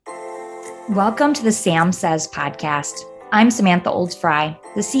Welcome to the Sam Says podcast. I'm Samantha Olds-Fry,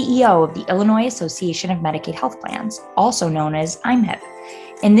 the CEO of the Illinois Association of Medicaid Health Plans, also known as IMHIP.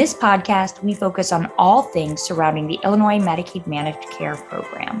 In this podcast, we focus on all things surrounding the Illinois Medicaid Managed Care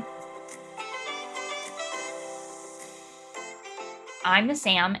Program. I'm the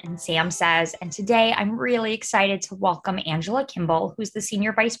Sam in Sam Says, and today I'm really excited to welcome Angela Kimball, who's the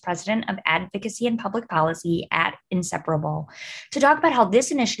Senior Vice President of Advocacy and Public Policy at Inseparable, to talk about how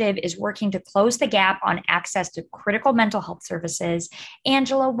this initiative is working to close the gap on access to critical mental health services.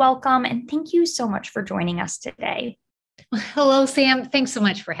 Angela, welcome, and thank you so much for joining us today. Hello, Sam. Thanks so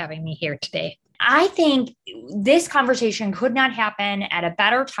much for having me here today. I think this conversation could not happen at a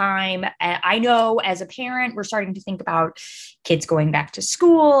better time. I know as a parent, we're starting to think about kids going back to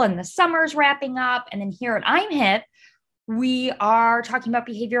school and the summer's wrapping up. And then here at IMHIP, we are talking about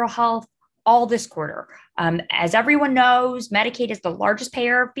behavioral health all this quarter. As everyone knows, Medicaid is the largest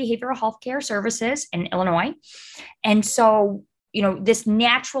payer of behavioral health care services in Illinois. And so, this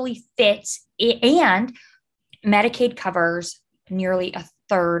naturally fits and Medicaid covers nearly a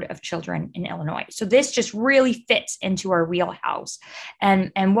third of children in Illinois. So this just really fits into our wheelhouse.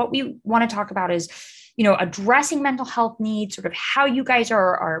 And what we want to talk about is, addressing mental health needs, sort of how you guys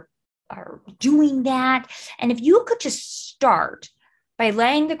are doing that. And if you could just start by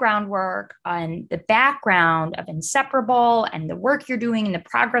laying the groundwork on the background of Inseparable and the work you're doing and the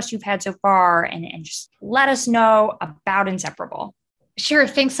progress you've had so far, and just let us know about Inseparable. Sure.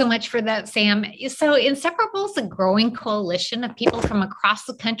 Thanks so much for that, Sam. So Inseparable is a growing coalition of people from across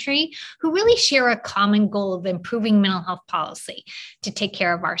the country who really share a common goal of improving mental health policy to take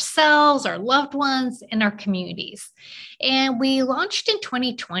care of ourselves, our loved ones, and our communities. And we launched in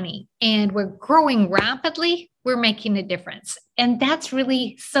 2020, and we're growing rapidly. We're making a difference. And that's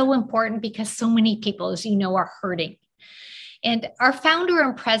really so important because so many people, as you know, are hurting. And our founder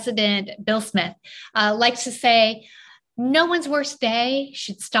and president, Bill Smith, likes to say, no one's worst day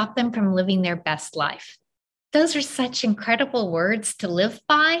should stop them from living their best life. Those are such incredible words to live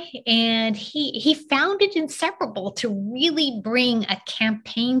by. And he founded Inseparable to really bring a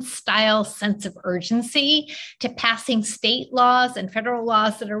campaign style sense of urgency to passing state laws and federal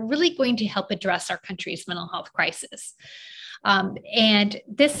laws that are really going to help address our country's mental health crisis. And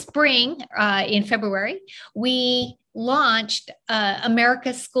this spring, in February, we launched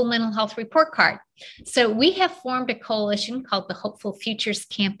America's School Mental Health Report Card. So we have formed a coalition called the Hopeful Futures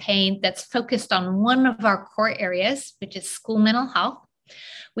Campaign that's focused on one of our core areas, which is school mental health.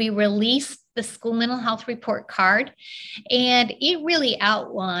 We released the School Mental Health Report Card, and it really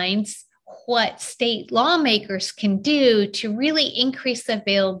outlines what state lawmakers can do to really increase the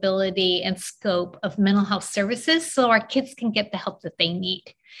availability and scope of mental health services so our kids can get the help that they need.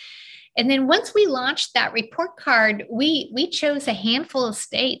 And then once we launched that report card, we chose a handful of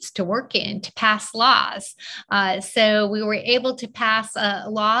states to work in to pass laws. So we were able to pass a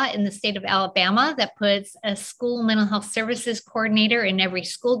law in the state of Alabama that puts a school mental health services coordinator in every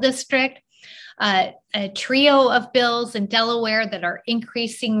school district. A trio of bills in Delaware that are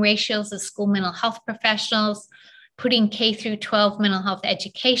increasing ratios of school mental health professionals, putting K through 12 mental health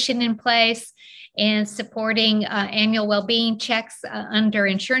education in place, and supporting annual well-being checks under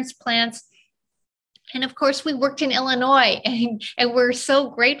insurance plans. And of course, we worked in Illinois, and we're so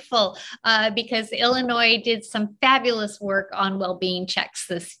grateful because Illinois did some fabulous work on well-being checks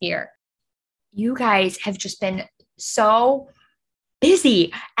this year. You guys have just been so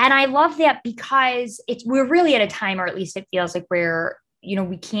busy. And I love that because we're really at a time, or at least it feels like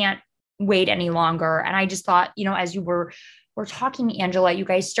we can't wait any longer. And I just thought, as you were talking, Angela, you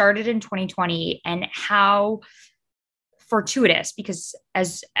guys started in 2020, and how fortuitous, because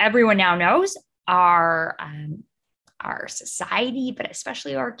as everyone now knows, our society, but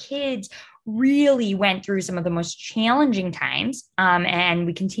especially our kids, really went through some of the most challenging times. And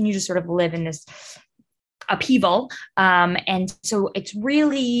we continue to sort of live in this upheaval. And so it's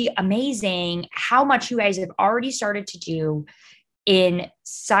really amazing how much you guys have already started to do in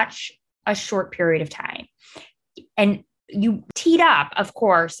such a short period of time. And you teed up, of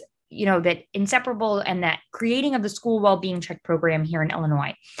course, that Inseparable and that creating of the school well-being check program here in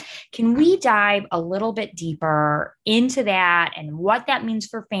Illinois. Can we dive a little bit deeper into that and what that means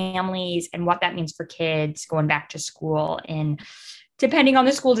for families and what that means for kids going back to school in, depending on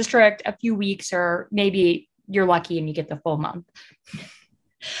the school district, a few weeks, or maybe you're lucky and you get the full month?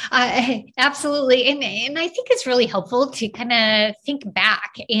 Absolutely. And I think it's really helpful to kind of think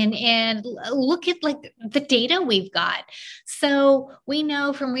back and look at like the data we've got. So we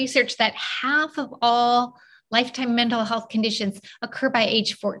know from research that half of all lifetime mental health conditions occur by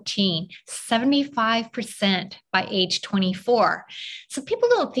age 14, 75% by age 24. So people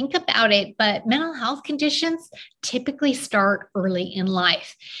don't think about it, but mental health conditions typically start early in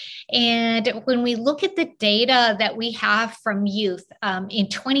life. And when we look at the data that we have from youth in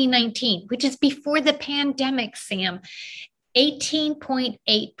 2019, which is before the pandemic, Sam,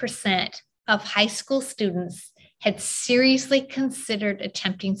 18.8% of high school students had seriously considered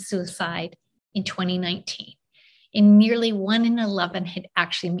attempting suicide in 2019. And nearly 1 in 11 had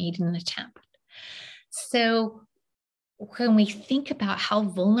actually made an attempt. So when we think about how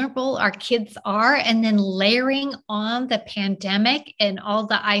vulnerable our kids are, and then layering on the pandemic and all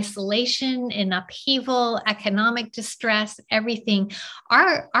the isolation and upheaval, economic distress, everything,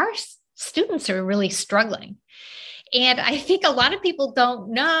 our students are really struggling. And I think a lot of people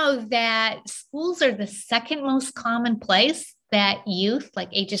don't know that schools are the second most common place that youth, like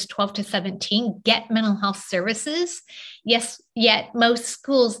ages 12 to 17, get mental health services. Yes, yet most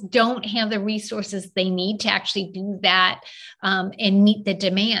schools don't have the resources they need to actually do that and meet the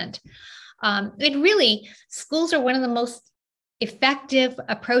demand. Schools are one of the most effective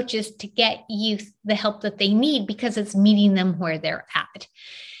approaches to get youth the help that they need because it's meeting them where they're at.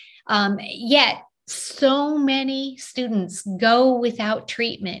 Yet, so many students go without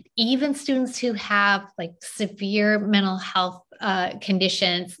treatment, even students who have like severe mental health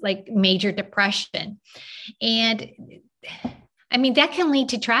conditions like major depression. And I mean, that can lead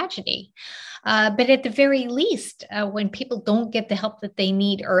to tragedy. But at the very least, when people don't get the help that they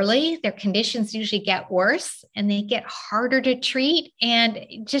need early, their conditions usually get worse and they get harder to treat. And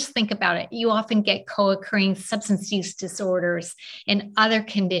just think about it. You often get co-occurring substance use disorders and other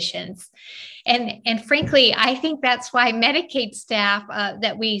conditions. And frankly, I think that's why Medicaid staff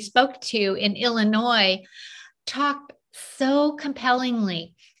that we spoke to in Illinois talked so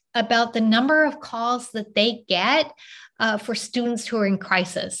compellingly about the number of calls that they get for students who are in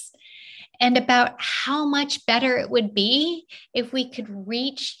crisis, and about how much better it would be if we could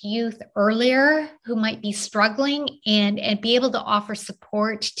reach youth earlier who might be struggling and be able to offer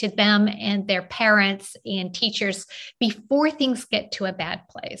support to them and their parents and teachers before things get to a bad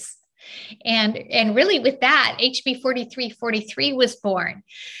place. And really with that, HB 4343 was born.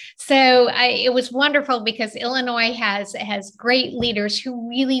 So it was wonderful because Illinois has great leaders who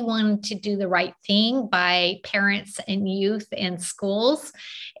really wanted to do the right thing by parents and youth and schools.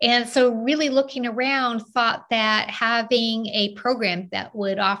 And so really looking around, thought that having a program that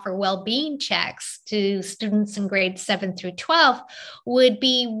would offer well-being checks to students in grades 7 through 12 would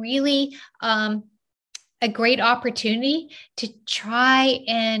be really a great opportunity to try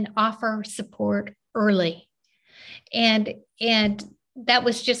and offer support early. And that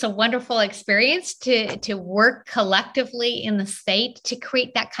was just a wonderful experience to work collectively in the state to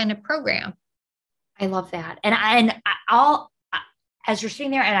create that kind of program. I love that. And as you're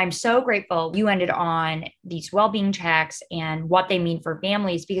sitting there, and I'm so grateful you ended on these well-being checks and what they mean for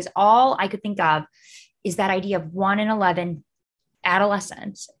families, because all I could think of is that idea of 1 in 11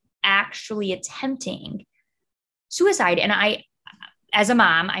 adolescents actually attempting suicide. And I, as a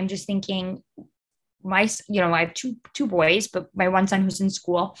mom, I'm just thinking I have two boys, but my one son who's in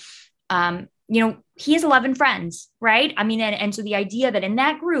school, he has 11 friends, right? I mean, and so the idea that in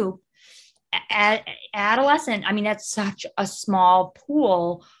that group, adolescent, I mean, that's such a small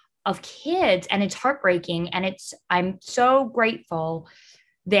pool of kids, and it's heartbreaking. And I'm so grateful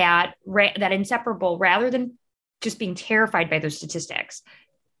that Inseparable, rather than just being terrified by those statistics,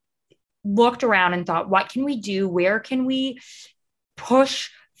 looked around and thought, what can we do? Where can we push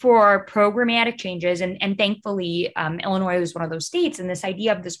for programmatic changes? And thankfully, Illinois was one of those states. And this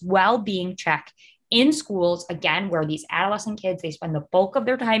idea of this well-being check in schools, again, where these adolescent kids, they spend the bulk of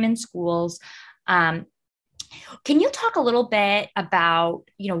their time in schools. Can you talk a little bit about,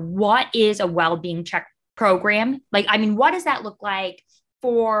 what is a well-being check program? Like, I mean, what does that look like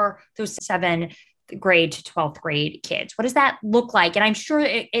for those 7th grade to 12th grade kids? What does that look like? And I'm sure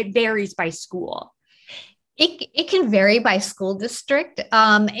it varies by school. It can vary by school district.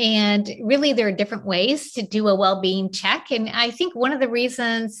 And really, there are different ways to do a well-being check. And I think one of the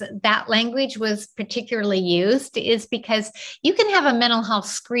reasons that language was particularly used is because you can have a mental health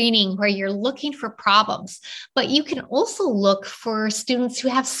screening where you're looking for problems, but you can also look for students who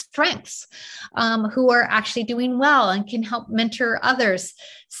have strengths, who are actually doing well and can help mentor others.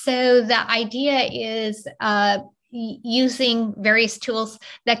 So the idea is using various tools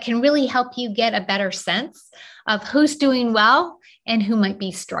that can really help you get a better sense of who's doing well and who might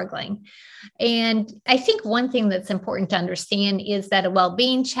be struggling. And I think one thing that's important to understand is that a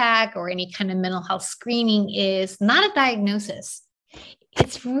well-being check or any kind of mental health screening is not a diagnosis.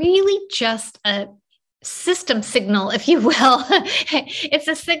 It's really just a system signal, if you will. It's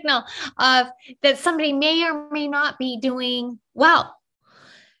a signal of that somebody may or may not be doing well.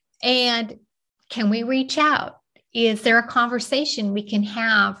 And can we reach out? Is there a conversation we can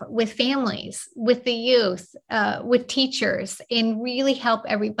have with families, with the youth, with teachers, and really help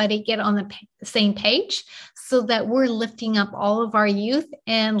everybody get on the same page so that we're lifting up all of our youth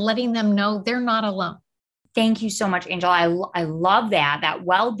and letting them know they're not alone? Thank you so much, Angel. I love that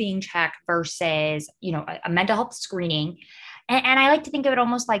well-being check versus, a mental health screening. And I like to think of it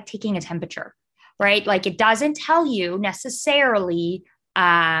almost like taking a temperature, right? Like it doesn't tell you necessarily,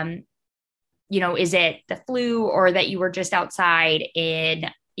 is it the flu or that you were just outside in,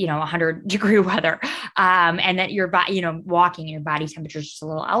 100-degree weather, and that your body, walking, your body temperature is just a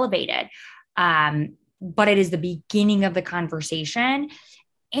little elevated. But it is the beginning of the conversation.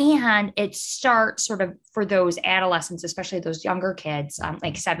 And it starts sort of for those adolescents, especially those younger kids,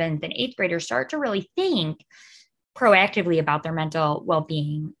 like 7th and 8th graders, start to really think proactively about their mental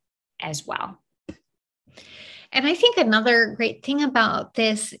well-being as well. And I think another great thing about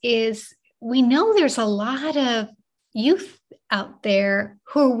this is we know there's a lot of youth out there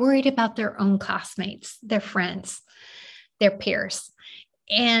who are worried about their own classmates, their friends, their peers.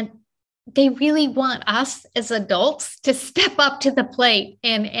 And they really want us as adults to step up to the plate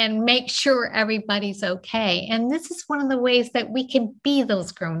and make sure everybody's okay. And this is one of the ways that we can be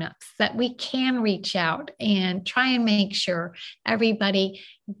those grown-ups, that we can reach out and try and make sure everybody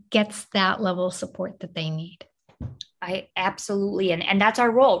gets that level of support that they need. I absolutely. And that's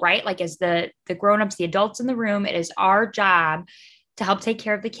our role, right? Like as the grown-ups, the adults in the room, it is our job to help take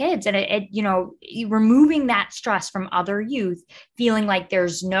care of the kids. And removing that stress from other youth, feeling like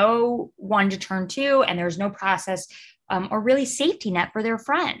there's no one to turn to and there's no process or really safety net for their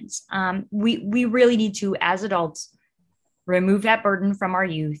friends. We really need to, as adults, remove that burden from our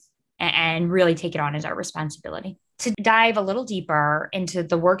youth and really take it on as our responsibility. To dive a little deeper into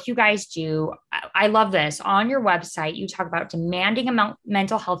the work you guys do, I love this. On your website, you talk about demanding a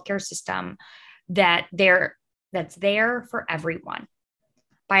mental health care system that's there for everyone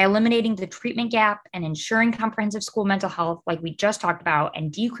by eliminating the treatment gap and ensuring comprehensive school mental health, like we just talked about,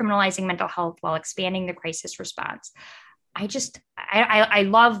 and decriminalizing mental health while expanding the crisis response. I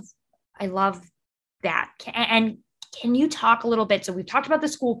love that. And can you talk a little bit? So we've talked about the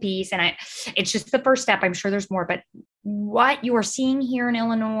school piece, and it's just the first step. I'm sure there's more, but what you are seeing here in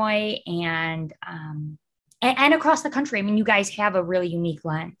Illinois and across the country. I mean, you guys have a really unique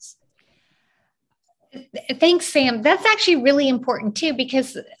lens. Thanks, Sam. That's actually really important too,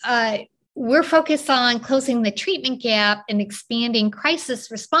 because we're focused on closing the treatment gap and expanding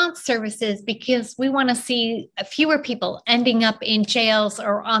crisis response services because we want to see fewer people ending up in jails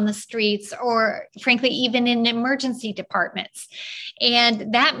or on the streets or, frankly, even in emergency departments.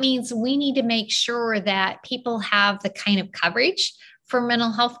 And that means we need to make sure that people have the kind of coverage for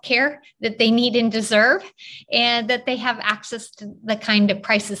mental health care that they need and deserve, and that they have access to the kind of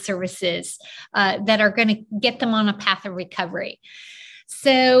crisis services that are going to get them on a path of recovery.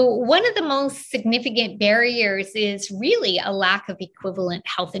 So one of the most significant barriers is really a lack of equivalent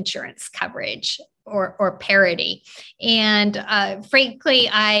health insurance coverage or parity. And frankly,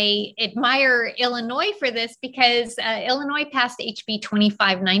 I admire Illinois for this because Illinois passed HB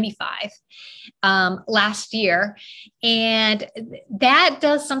 2595 last year. And that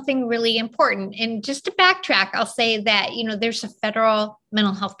does something really important. And just to backtrack, I'll say that, there's a federal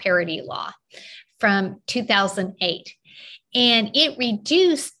mental health parity law from 2008. And it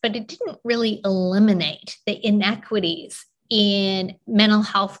reduced, but it didn't really eliminate the inequities in mental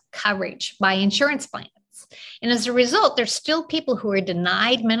health coverage by insurance plans. And as a result, there's still people who are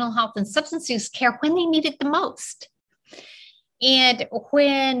denied mental health and substance use care when they need it the most. And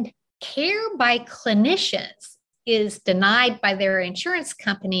when care by clinicians is denied by their insurance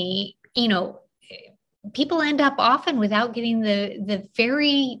company, people end up often without getting the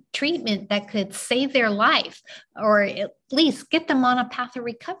very treatment that could save their life or at least get them on a path of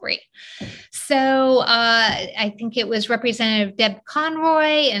recovery. So I think it was Representative Deb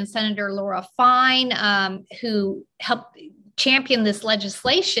Conroy and Senator Laura Fine who helped champion this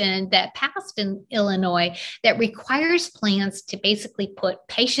legislation that passed in Illinois that requires plans to basically put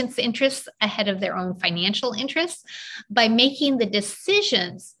patients' interests ahead of their own financial interests by making the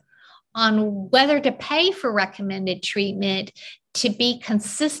decisions on whether to pay for recommended treatment to be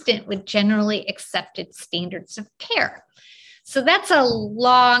consistent with generally accepted standards of care. So that's a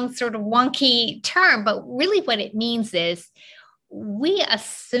long, sort of wonky term, but really what it means is we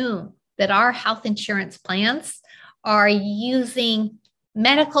assume that our health insurance plans are using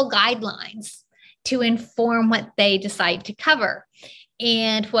medical guidelines to inform what they decide to cover.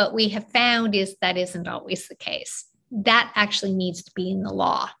 And what we have found is that isn't always the case. That actually needs to be in the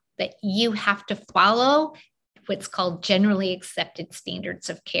law, that you have to follow what's called generally accepted standards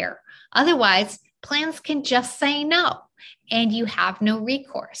of care. Otherwise, plans can just say no, and you have no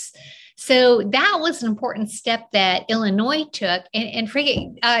recourse. So that was an important step that Illinois took,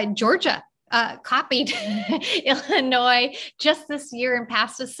 and Georgia copied Illinois just this year and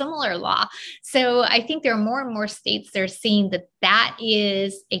passed a similar law. So I think there are more and more states that are seeing that that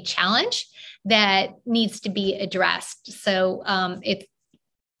is a challenge that needs to be addressed. So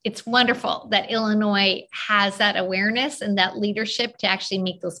it's wonderful that Illinois has that awareness and that leadership to actually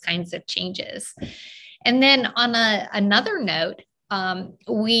make those kinds of changes. And then on another note,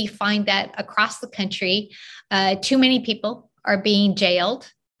 we find that across the country, too many people are being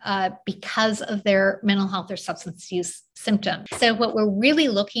jailed because of their mental health or substance use symptoms. So what we're really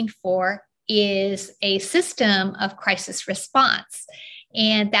looking for is a system of crisis response.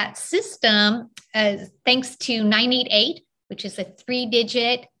 And that system, thanks to 988, which is a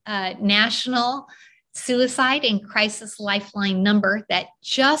 3-digit national suicide and crisis lifeline number that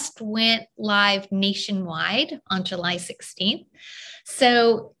just went live nationwide on July 16th.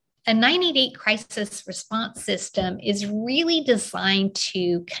 So a 988 crisis response system is really designed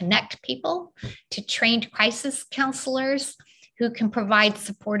to connect people to trained crisis counselors who can provide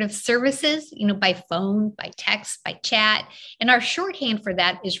supportive services, by phone, by text, by chat. And our shorthand for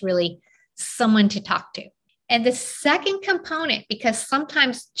that is really someone to talk to. And the second component, because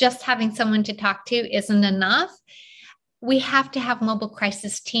sometimes just having someone to talk to isn't enough, we have to have mobile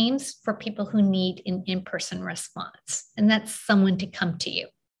crisis teams for people who need an in-person response. And that's someone to come to you.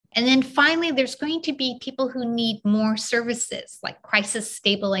 And then finally, there's going to be people who need more services like crisis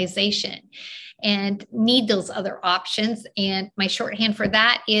stabilization and need those other options. And my shorthand for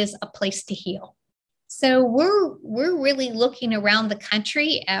that is a place to heal. So we're really looking around the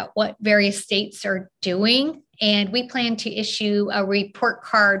country at what various states are doing. And we plan to issue a report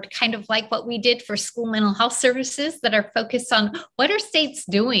card, kind of like what we did for school mental health services, that are focused on what are states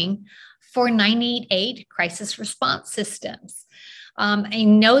doing for 988 crisis response systems. I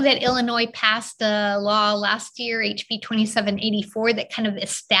know that Illinois passed a law last year, HB 2784, that kind of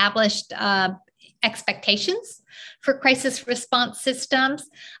established expectations for crisis response systems.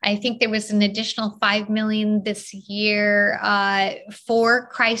 I think there was an additional $5 million this year for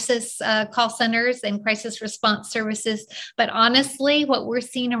crisis call centers and crisis response services. But honestly, what we're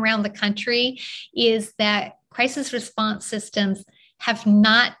seeing around the country is that crisis response systems have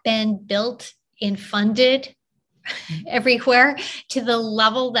not been built and funded everywhere to the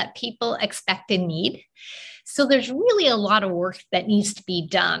level that people expect and need. So there's really a lot of work that needs to be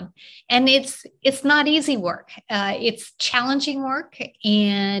done. And it's not easy work. It's challenging work.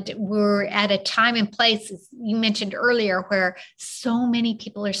 And we're at a time and place, as you mentioned earlier, where so many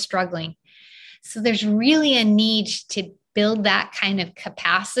people are struggling. So there's really a need to build that kind of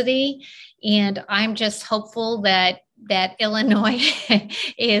capacity. And I'm just hopeful that Illinois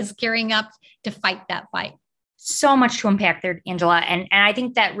is gearing up to fight that fight. So much to unpack there, Angela. And I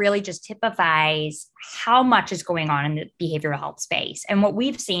think that really just typifies how much is going on in the behavioral health space and what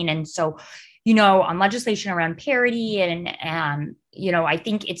we've seen. And so, on legislation around parity and, I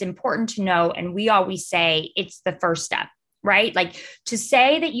think it's important to know, and we always say it's the first step, right? Like to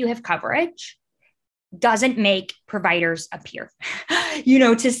say that you have coverage doesn't make providers appear,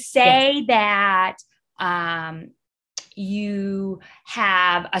 to say that you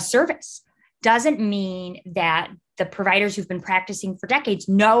have a service doesn't mean that the providers who've been practicing for decades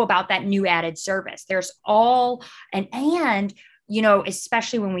know about that new added service. There's all, and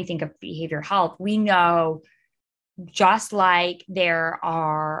especially when we think of behavioral health, we know just like there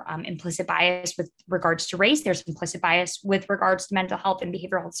are implicit bias with regards to race, there's implicit bias with regards to mental health and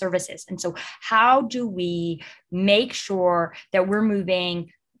behavioral health services. And so how do we make sure that we're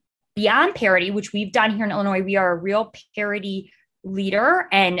moving beyond parity, which we've done here in Illinois? We are a real parity leader.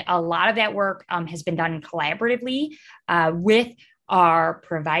 And a lot of that work has been done collaboratively with our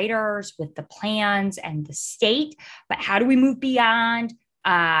providers, with the plans and the state. But how do we move beyond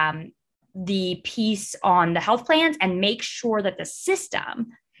the piece on the health plans and make sure that the system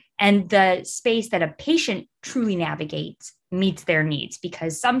and the space that a patient truly navigates meets their needs?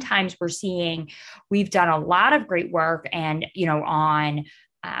 Because sometimes we've done a lot of great work and, on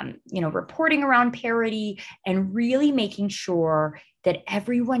reporting around parity and really making sure that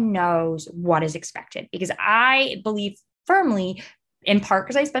everyone knows what is expected. Because I believe firmly, in part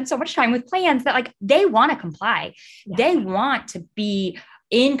because I spent so much time with plans, that they want to comply. Yeah. They want to be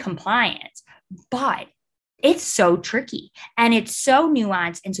in compliance, but It's so tricky and it's so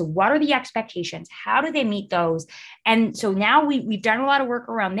nuanced. And so what are the expectations? How do they meet those? And so now we've done a lot of work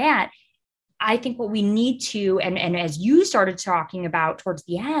around that. I think what we need to, and as you started talking about towards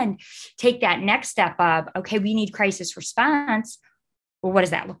the end, take that next step of, okay, we need crisis response. Well, what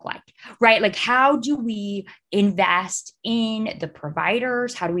does that look like? Right? Like, how do we invest in the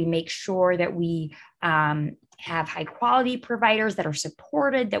providers? How do we make sure that we have high quality providers that are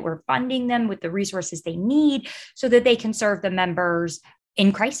supported, that we're funding them with the resources they need so that they can serve the members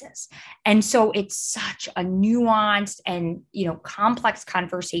in crisis? And so it's such a nuanced and, complex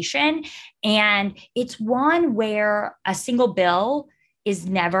conversation. And it's one where a single bill is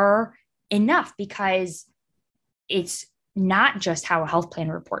never enough, because it's not just how a health plan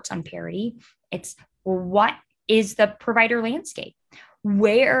reports on parity. It's, what is the provider landscape?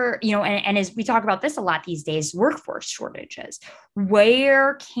 Where, and as we talk about this a lot these days, workforce shortages,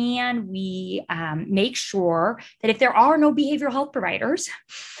 where can we make sure that if there are no behavioral health providers,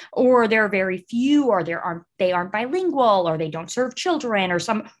 or there are very few, or they aren't bilingual, or they don't serve children,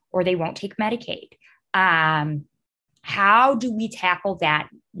 or they won't take Medicaid, how do we tackle that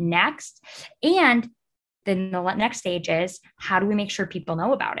next? And then the next stage is, how do we make sure people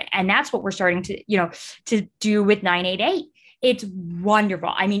know about it? And that's what we're starting to do with 988. It's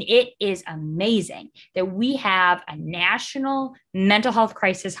wonderful. I mean, it is amazing that we have a national mental health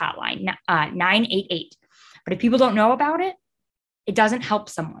crisis hotline, 988. But if people don't know about it, it doesn't help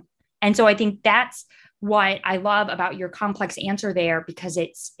someone. And so I think that's what I love about your complex answer there, because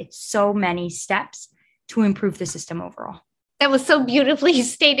it's so many steps to improve the system overall. That was so beautifully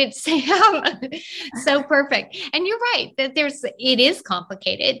stated, Sam. So perfect. And you're right that it is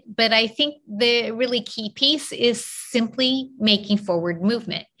complicated, but I think the really key piece is simply making forward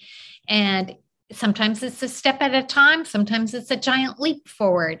movement. And sometimes it's a step at a time. Sometimes it's a giant leap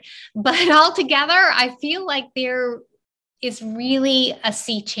forward, but altogether, I feel like there is really a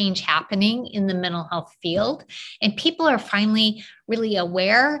sea change happening in the mental health field. And people are finally really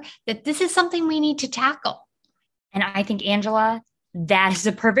aware that this is something we need to tackle. And I think, Angela, that is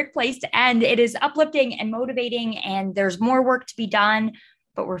a perfect place to end. It is uplifting and motivating, and there's more work to be done,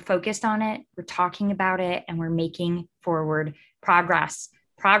 but we're focused on it. We're talking about it, and we're making forward progress.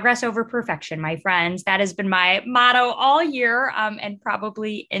 Progress over perfection, my friends. That has been my motto all year, and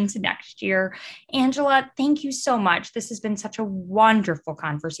probably into next year. Angela, thank you so much. This has been such a wonderful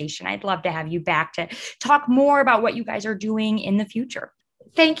conversation. I'd love to have you back to talk more about what you guys are doing in the future.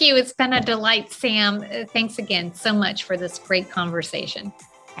 Thank you. It's been a delight, Sam. Thanks again so much for this great conversation.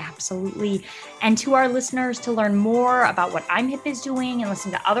 Absolutely. And to our listeners, to learn more about what I'mHip is doing and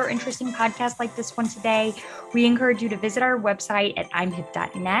listen to other interesting podcasts like this one today, we encourage you to visit our website at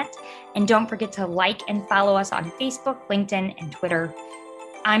imhip.net. And don't forget to like and follow us on Facebook, LinkedIn, and Twitter.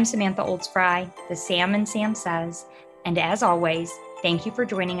 I'm Samantha Olds-Frey, the Sam and Sam Says. And as always, thank you for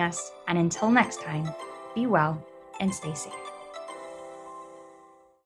joining us. And until next time, be well and stay safe.